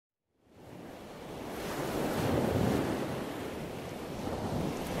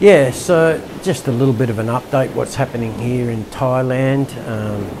Yeah, so just a little bit of an update what's happening here in Thailand.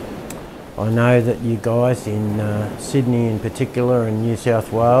 I know that you guys in Sydney in particular and New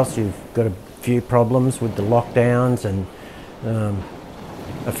South Wales, you've got a few problems with the lockdowns and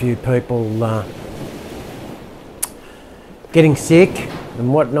a few people getting sick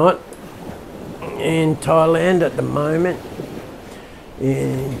and whatnot. In Thailand at the moment,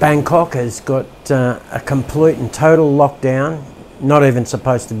 Bangkok has got a complete and total lockdown. Not even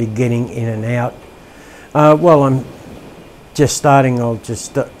supposed to be getting in and out. Well, I'm just starting. I'll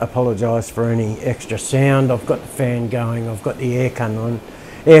just apologise for any extra sound. I've got the fan going. I've got the aircon on.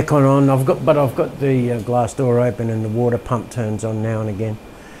 I've got the glass door open and the water pump turns on now and again.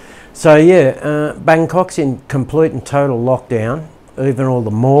 So yeah, Bangkok's in complete and total lockdown. Even all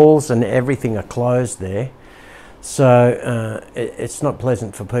the malls and everything are closed there. So it's not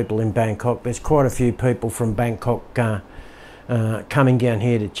pleasant for people in Bangkok. There's quite a few people from Bangkok coming down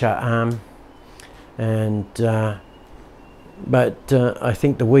here to Tuff, and but I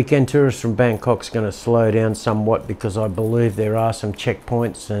think the weekend tourists from Bangkok's going to slow down somewhat, because I believe there are some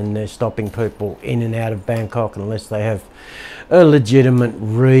checkpoints and they're stopping people in and out of Bangkok unless they have a legitimate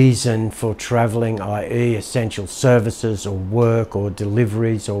reason for travelling, i.e. essential services or work or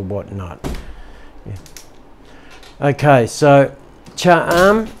deliveries or whatnot. Yeah. Okay, so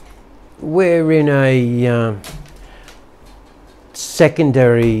Tuff, we're in a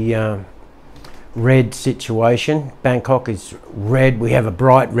secondary red situation. Bangkok is red. We have a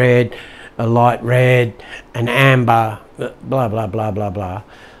bright red, a light red, an amber, blah blah blah blah blah.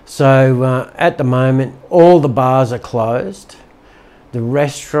 So at the moment all the bars are closed. The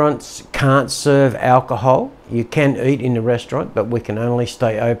restaurants can't serve alcohol. You can eat in the restaurant, but we can only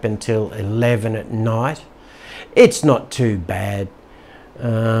stay open till 11 at night. It's not too bad,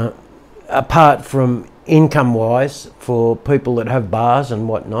 apart from income wise for people that have bars and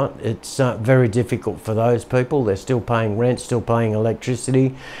whatnot. It's very difficult for those people. They're still paying rent, still paying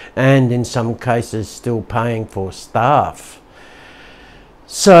electricity, and in some cases still paying for staff.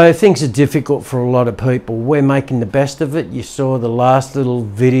 So things are difficult for a lot of people. We're making the best of it. You saw the last little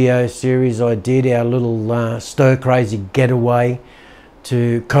video series I did, our little stir crazy getaway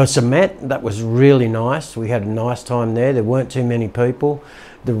to Koh Samet. That was really nice. We had a nice time there. There weren't too many people.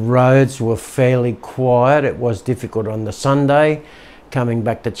 The roads were fairly quiet. It was difficult on the Sunday coming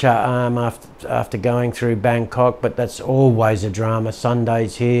back to Tuff after going through Bangkok, but that's always a drama.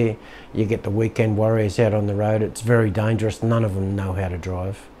 Sundays here, you get the weekend warriors out on the road. It's very dangerous. None of them know how to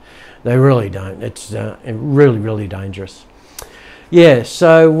drive. They really don't. It's really, really dangerous. Yeah,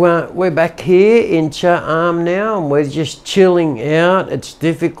 so we're back here in Tuff now, and we're just chilling out. It's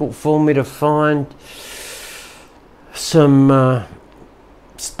difficult for me to find some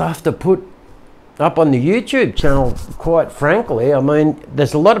stuff to put up on the YouTube channel, quite frankly. I mean,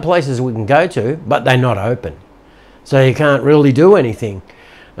 there's a lot of places we can go to, but they're not open, so you can't really do anything.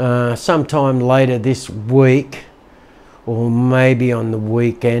 Sometime later this week, or maybe on the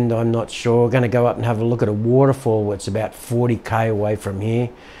weekend, I'm not sure, we're going to go up and have a look at a waterfall. It's about 40k away from here.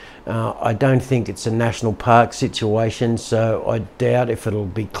 I don't think it's a national park situation, so I doubt if it'll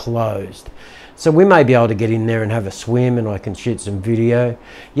be closed. So we may be able to get in there and have a swim, and I can shoot some video.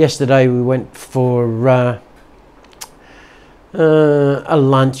 Yesterday we went for a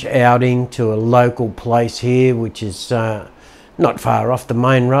lunch outing to a local place here, which is not far off the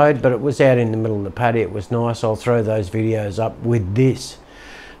main road, but it was out in the middle of the paddy. It was nice. I'll throw those videos up with this.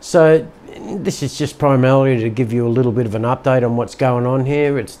 So this is just primarily to give you a little bit of an update on what's going on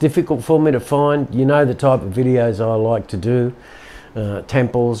here. It's difficult for me to find, you know, the type of videos I like to do.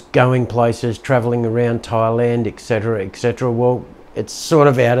 Temples, going places, travelling around Thailand, etc, etc. Well, it's sort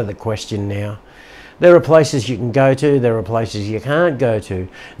of out of the question now. There are places you can go to, there are places you can't go to,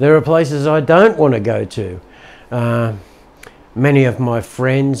 there are places I don't want to go to. Many of my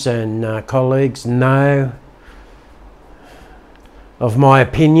friends and colleagues know of my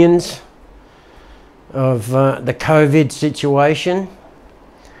opinions of the COVID situation,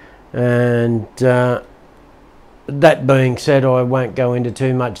 and that being said, I won't go into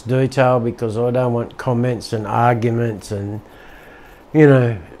too much detail because I don't want comments and arguments, and you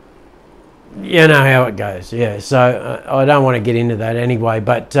know how it goes. Yeah, so I don't want to get into that anyway,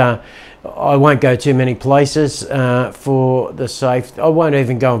 but I won't go too many places for the safety. I won't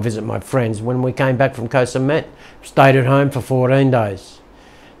even go and visit my friends. When we came back from Koh Samet, stayed at home for 14 days.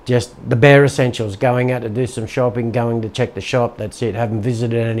 Just the bare essentials, going out to do some shopping, going to check the shop, that's it. Haven't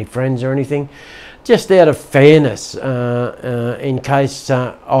visited any friends or anything. Just out of fairness, in case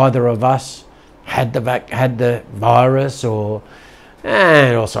either of us had the virus, or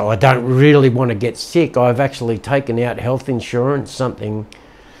and also I don't really want to get sick. I've actually taken out health insurance, something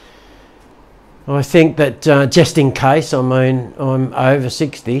I think that just in case, I mean, I'm over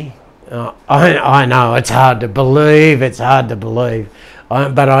 60. I know it's hard to believe,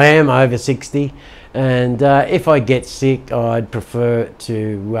 but I am over 60, and if I get sick, I'd prefer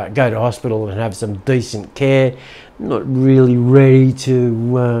to go to hospital and have some decent care. I'm not really ready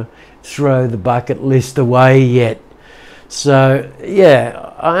to throw the bucket list away yet. So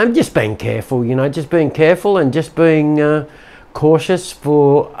yeah, I'm just being careful, you know, just being careful and just being cautious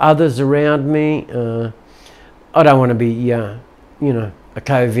for others around me. I don't want to be, you know, a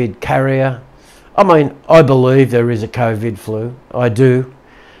COVID carrier. I mean, I believe there is a COVID flu. I do.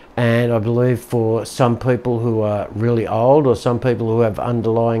 And I believe for some people who are really old or some people who have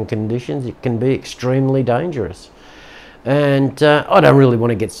underlying conditions, it can be extremely dangerous. And I don't really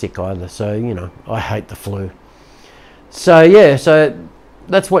want to get sick either. So, you know, I hate the flu. So, yeah, so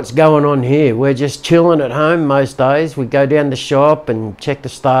that's what's going on here. We're just chilling at home most days. We go down the shop and check the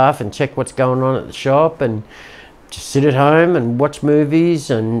staff and check what's going on at the shop, and just sit at home and watch movies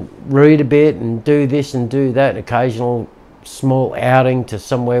and read a bit and do this and do that. Occasional small outing to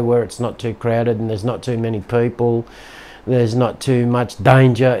somewhere where it's not too crowded and there's not too many people, there's not too much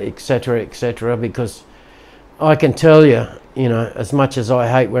danger, etc., because I can tell you, you know, as much as I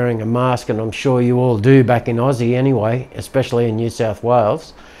hate wearing a mask, and I'm sure you all do back in Aussie anyway, especially in New South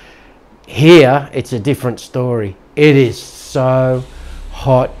Wales, here it's a different story. It is so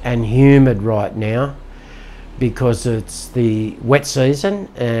hot and humid right now because it's the wet season,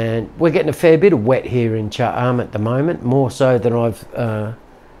 and we're getting a fair bit of wet here in Cha at the moment, more so than I've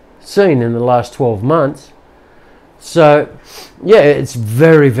seen in the last 12 months. So yeah, it's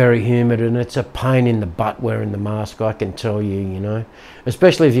very, very humid, and it's a pain in the butt wearing the mask, I can tell you, you know,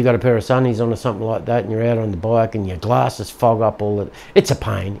 especially if you've got a pair of sunnies on or something like that and you're out on the bike and your glasses fog up all that. It's a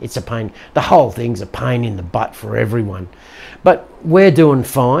pain. The whole thing's a pain in the butt for everyone, but we're doing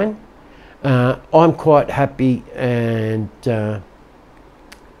fine. I'm quite happy, and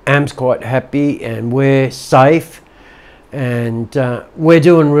Am's quite happy, and we're safe, and we're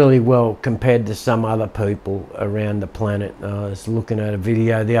doing really well compared to some other people around the planet. I was looking at a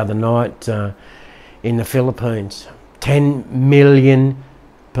video the other night in the Philippines. 10 million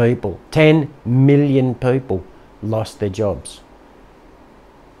people lost their jobs,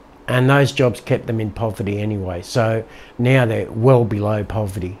 and those jobs kept them in poverty anyway. So now they're well below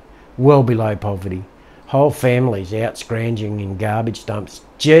poverty. Whole families out scrounging in garbage dumps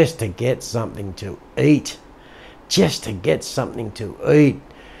just to get something to eat.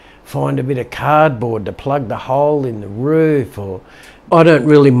 Find a bit of cardboard to plug the hole in the roof. Or I don't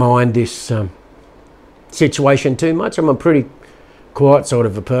really mind this situation too much. I'm a pretty quiet sort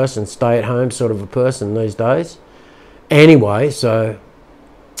of a person, stay at home sort of a person these days. Anyway, so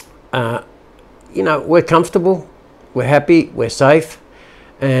you know, we're comfortable, we're happy, we're safe.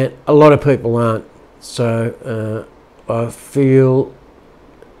 And a lot of people aren't. So I feel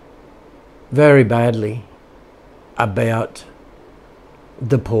very badly about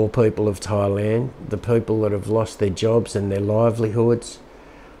the poor people of Thailand, the people that have lost their jobs and their livelihoods.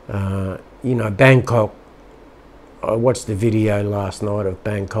 You know, Bangkok, I watched the video last night of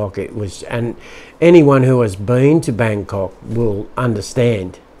Bangkok. It was, and anyone who has been to Bangkok will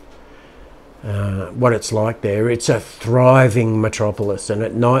understand what it's like there. It's a thriving metropolis, and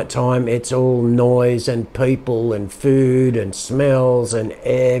at night time it's all noise and people and food and smells and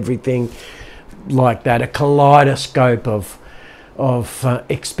everything like that. A kaleidoscope of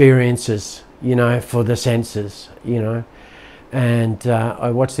experiences, you know, for the senses, you know. And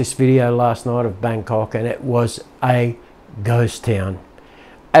I watched this video last night of Bangkok, and it was a ghost town.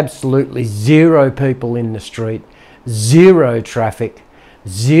 Absolutely zero people in the street, zero traffic,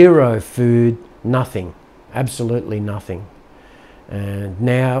 zero food, nothing, absolutely nothing. And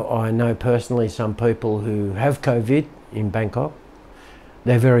now I know personally some people who have COVID in Bangkok.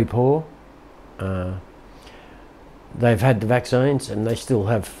 They're very poor. They've had the vaccines and they still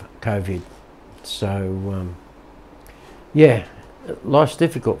have COVID. So yeah, life's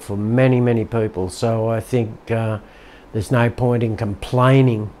difficult for many people. So I think there's no point in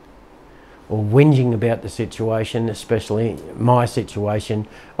complaining or whinging about the situation, especially my situation.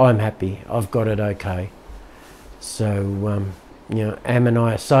 I'm happy, I've got it okay. So, you know, Am and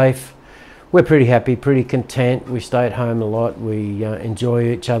I are safe. We're pretty happy, pretty content. We stay at home a lot. We enjoy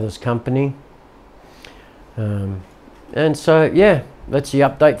each other's company. And so, yeah, that's the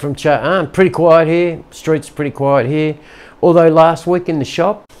update from Cha. Pretty quiet here, streets pretty quiet here. Although last week in the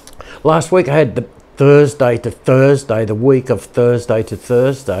shop, last week I had the Thursday to Thursday, the week of Thursday to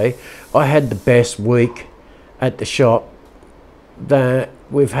Thursday, I had the best week at the shop that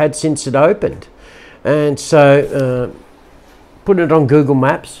we've had since it opened. And so put it on Google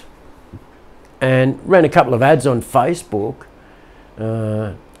Maps, and ran a couple of ads on Facebook,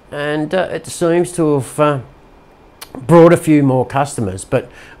 and it seems to have brought a few more customers. But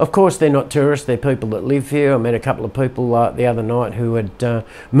of course they're not tourists, they're people that live here. I met a couple of people the other night who had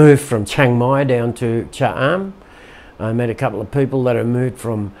moved from Chiang Mai down to Cha Am. I met a couple of people that have moved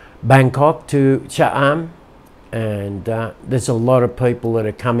from Bangkok to Cha Am, and there's a lot of people that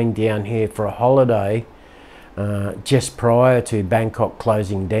are coming down here for a holiday just prior to Bangkok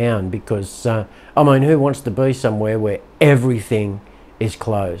closing down, because I mean, who wants to be somewhere where everything is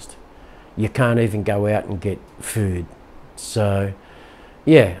closed? You can't even go out and get food. So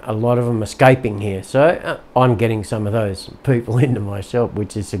yeah, a lot of them escaping here. So I'm getting some of those people into my shop,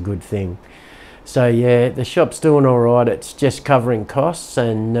 which is a good thing. So yeah, the shop's doing all right. It's just covering costs,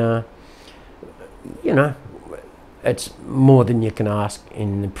 and you know, it's more than you can ask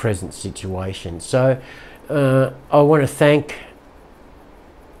in the present situation. So I want to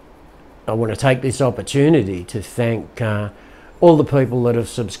take this opportunity to thank all the people that have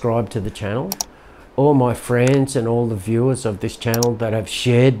subscribed to the channel, all my friends and all the viewers of this channel that have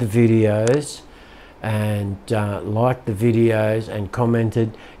shared the videos and liked the videos and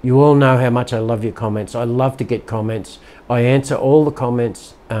commented. You all know how much I love your comments. I love to get comments. I answer all the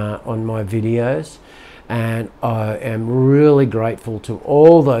comments on my videos, and I am really grateful to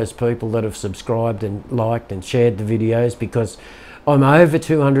all those people that have subscribed and liked and shared the videos, because I'm over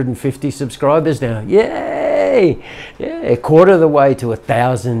 250 subscribers now. Yay! Yeah, a quarter of the way to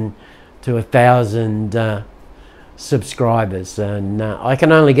 1,000 subscribers, and I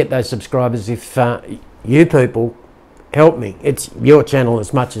can only get those subscribers if you people help me. It's your channel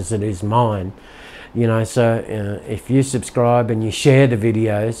as much as it is mine, you know. So if you subscribe and you share the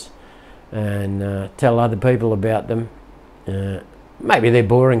videos and tell other people about them, maybe they're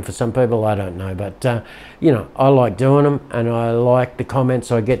boring for some people, I don't know, but you know, I like doing them, and I like the comments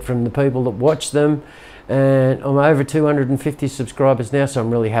I get from the people that watch them. And I'm over 250 subscribers now, so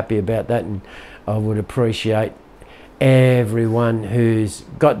I'm really happy about that, and I would appreciate everyone who's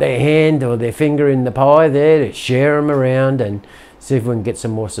got their hand or their finger in the pie there to share them around and see if we can get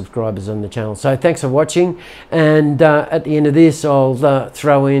some more subscribers on the channel. So thanks for watching, and at the end of this I'll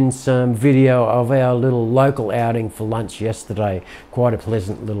throw in some video of our little local outing for lunch yesterday. Quite a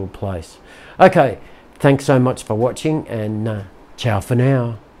pleasant little place. Okay, thanks so much for watching, and ciao for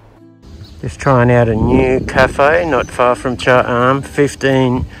now. Just trying out a new cafe not far from Cha Am,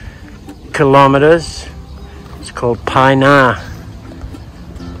 15 kilometres. It's called Pai Na.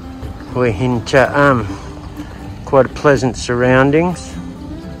 We're in Cha Am. Quite pleasant surroundings.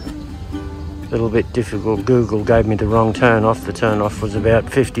 A little bit difficult. Google gave me the wrong turn off. The turn off was about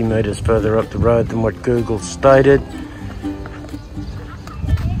 50 metres further up the road than what Google stated.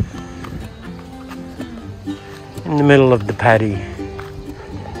 In the middle of the paddy.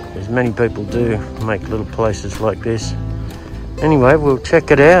 As many people do make little places like this. Anyway, we'll check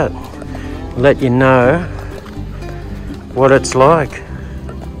it out. Let you know what it's like.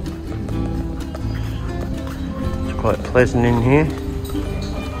 It's quite pleasant in here.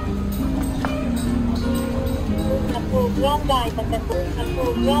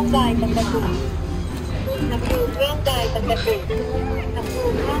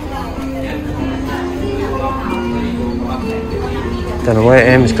 Don't know where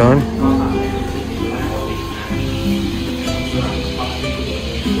M's gone.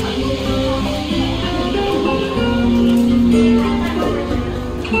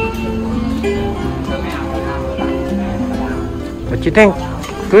 What do you think?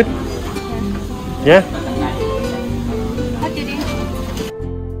 Good? Yeah? What do you think?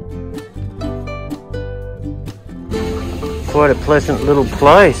 Quite a pleasant little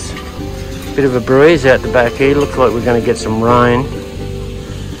place. Bit of a breeze out the back here. Looks like we're going to get some rain.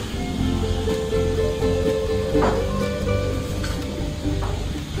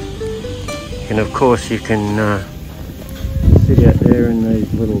 And of course you can sit out there in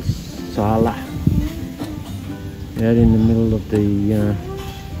these little sala out in the middle of the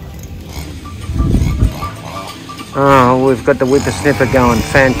oh, we've got the whippersnapper going.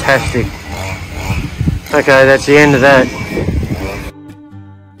 Fantastic. Okay, that's the end of that.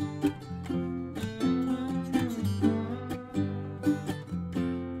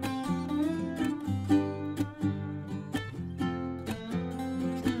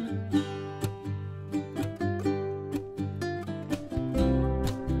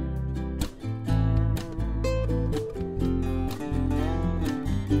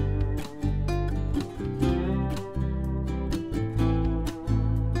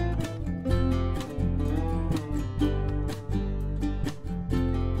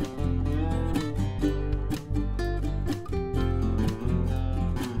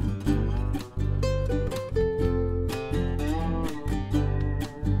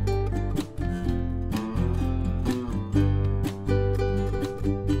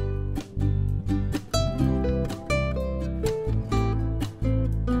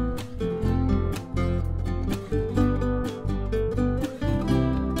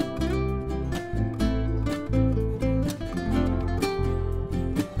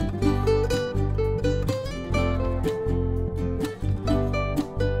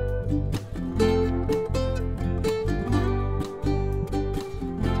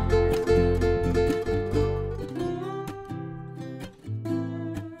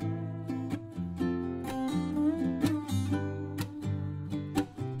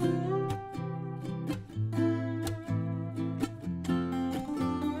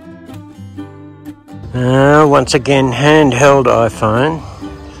 Once again, handheld iPhone,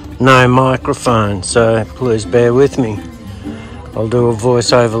 no microphone, so please bear with me. I'll do a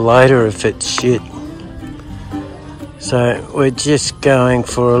voiceover later if it's shit. So we're just going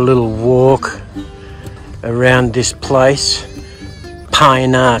for a little walk around this place,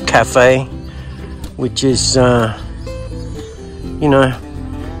 Pioneer Cafe, which is, you know,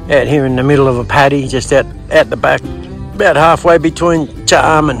 out here in the middle of a paddy, just out the back, about halfway between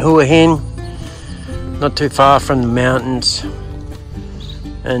Cha'am and Hua Hin, not too far from the mountains,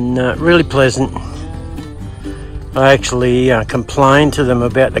 and really pleasant. I actually complained to them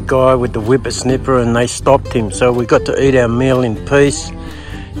about the guy with the whippersnipper, and they stopped him, so we got to eat our meal in peace,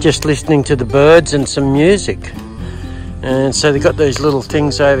 just listening to the birds and some music. And so they got these little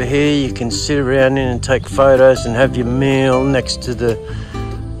things over here you can sit around in and take photos and have your meal next to the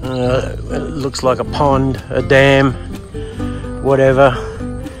it looks like a pond, a dam, whatever.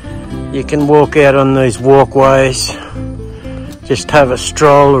 You can walk out on these walkways, just have a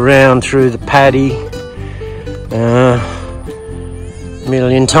stroll around through the paddy. A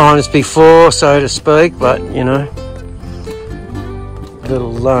million times before, so to speak, but you know,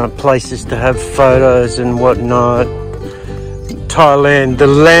 little places to have photos and whatnot. Thailand, the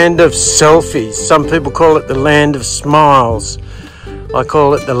land of selfies. Some people call it the land of smiles. I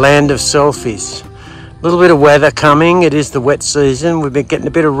call it the land of selfies. A little bit of weather coming. It is the wet season. We've been getting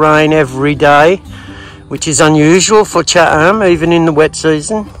a bit of rain every day, which is unusual for Cha'am, even in the wet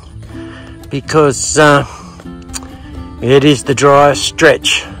season, because it is the driest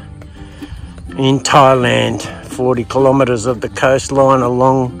stretch in Thailand. 40 kilometres of the coastline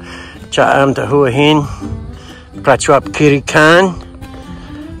along Cha'am to Hua Hin, Phetchaburi Khan.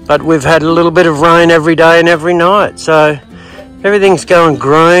 But we've had a little bit of rain every day and every night, so everything's going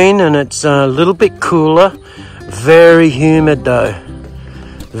green, and it's a little bit cooler. Very humid though,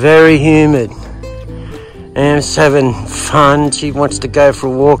 very humid. Am's having fun. She wants to go for a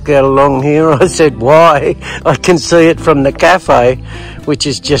walk out along here. I said, why? I can see it from the cafe, which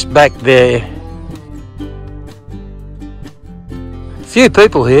is just back there. Few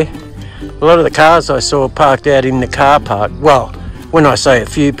people here. A lot of the cars I saw parked out in the car park. Well, when I say a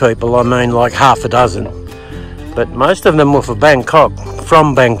few people, I mean like half a dozen. But most of them were from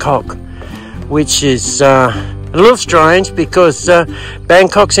Bangkok, which is a little strange because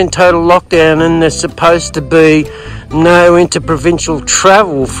Bangkok's in total lockdown and there's supposed to be no interprovincial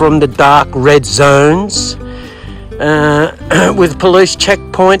travel from the dark red zones with police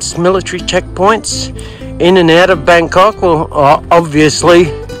checkpoints, military checkpoints in and out of Bangkok. Well,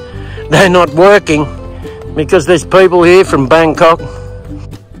 obviously they're not working because there's people here from Bangkok.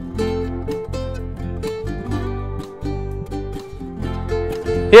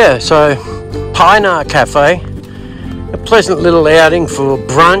 Yeah, so Pioneer Cafe. A pleasant little outing for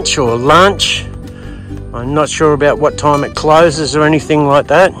brunch or lunch. I'm not sure about what time it closes or anything like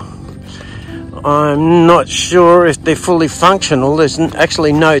that. I'm not sure if they're fully functional. There's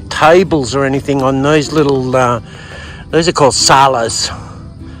actually no tables or anything on these little, these are called salas.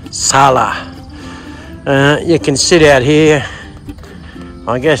 Sala. You can sit out here,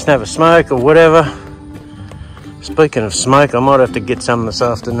 I guess, and have a smoke or whatever. Speaking of smoke, I might have to get some this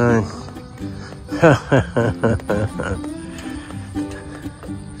afternoon.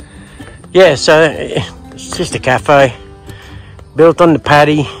 Yeah, so it's just a cafe built on the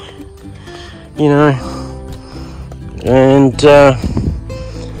paddy, you know, and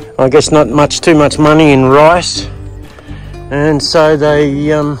I guess not too much money in rice, and so they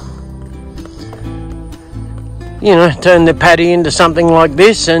you know, turn the paddy into something like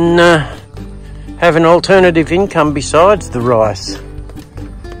this and have an alternative income besides the rice.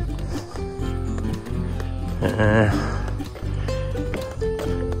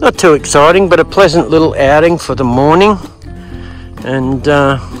 Not too exciting, but a pleasant little outing for the morning, and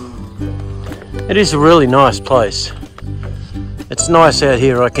it is a really nice place. It's nice out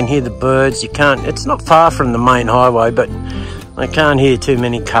here. I can hear the birds. It's not far from the main highway, but I can't hear too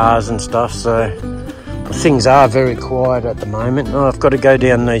many cars and stuff, so things are very quiet at the moment. Oh, I've got to go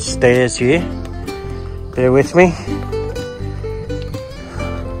down these stairs here. Bear with me.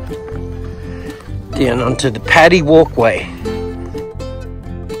 Down onto the paddy walkway.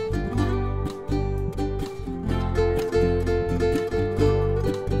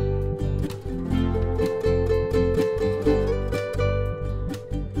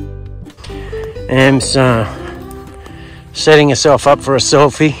 Am's setting herself up for a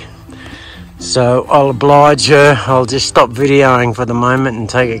selfie, so I'll oblige her. I'll just stop videoing for the moment and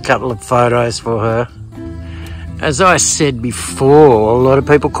take a couple of photos for her. As I said before, a lot of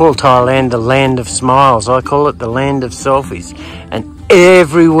people call Thailand the land of smiles. I call it the land of selfies. And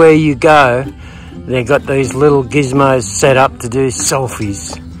everywhere you go, They've got these little gizmos set up to do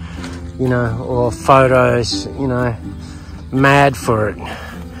selfies, you know, or photos, you know, mad for it.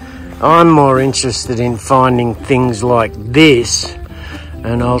 I'm more interested in finding things like this,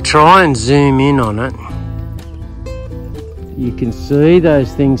 and I'll try and zoom in on it. You can see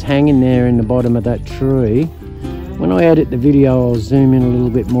those things hanging there in the bottom of that tree. When I edit the video, I'll zoom in a little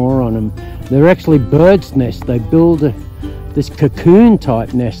bit more on them. They're actually birds' nests. They build this cocoon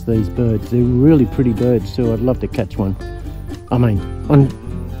type nest, these birds. They're really pretty birds too. I'd love to catch one. I mean,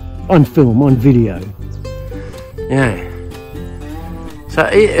 on film, on video. Yeah. So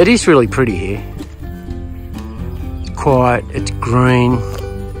it is really pretty here. It's quiet, it's green.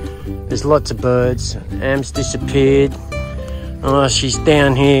 There's lots of birds. Am's disappeared. Oh, she's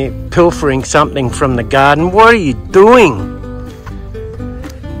down here pilfering something from the garden. What are you doing?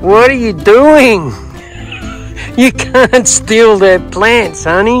 What are you doing? You can't steal their plants,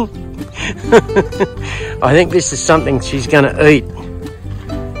 honey. I think this is something she's going to eat.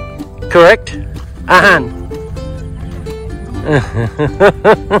 Correct? Ahan.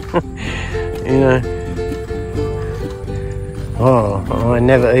 You know. Oh, I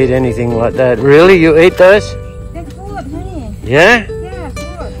never eat anything like that. Really? You eat those? They're good, honey. Yeah? Yeah,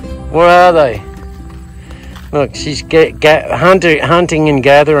 good. Where are they? Look, she's hunting and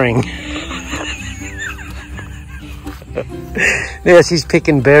gathering. Yeah, she's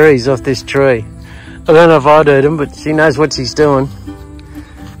picking berries off this tree. I don't know if I'd eat them, but she knows what she's doing.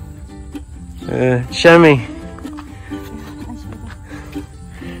 Show me.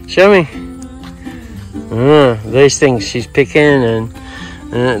 Show me. These things she's picking, and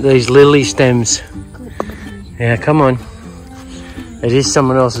these lily stems. Yeah, come on. It is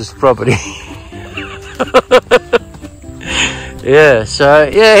someone else's property. Yeah, so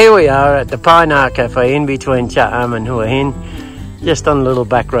yeah, here we are at the Pioneer Cafe in between Chatham and Hua Hin, just on a little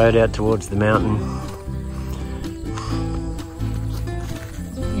back road out towards the mountain.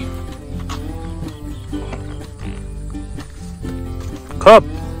 Cobb.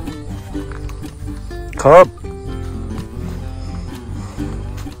 Cobb.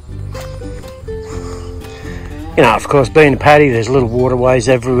 You know, of course, being a paddy, there's little waterways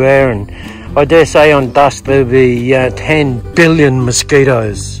everywhere, and I dare say on dusk there'll be 10 billion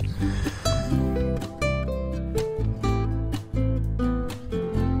mosquitoes.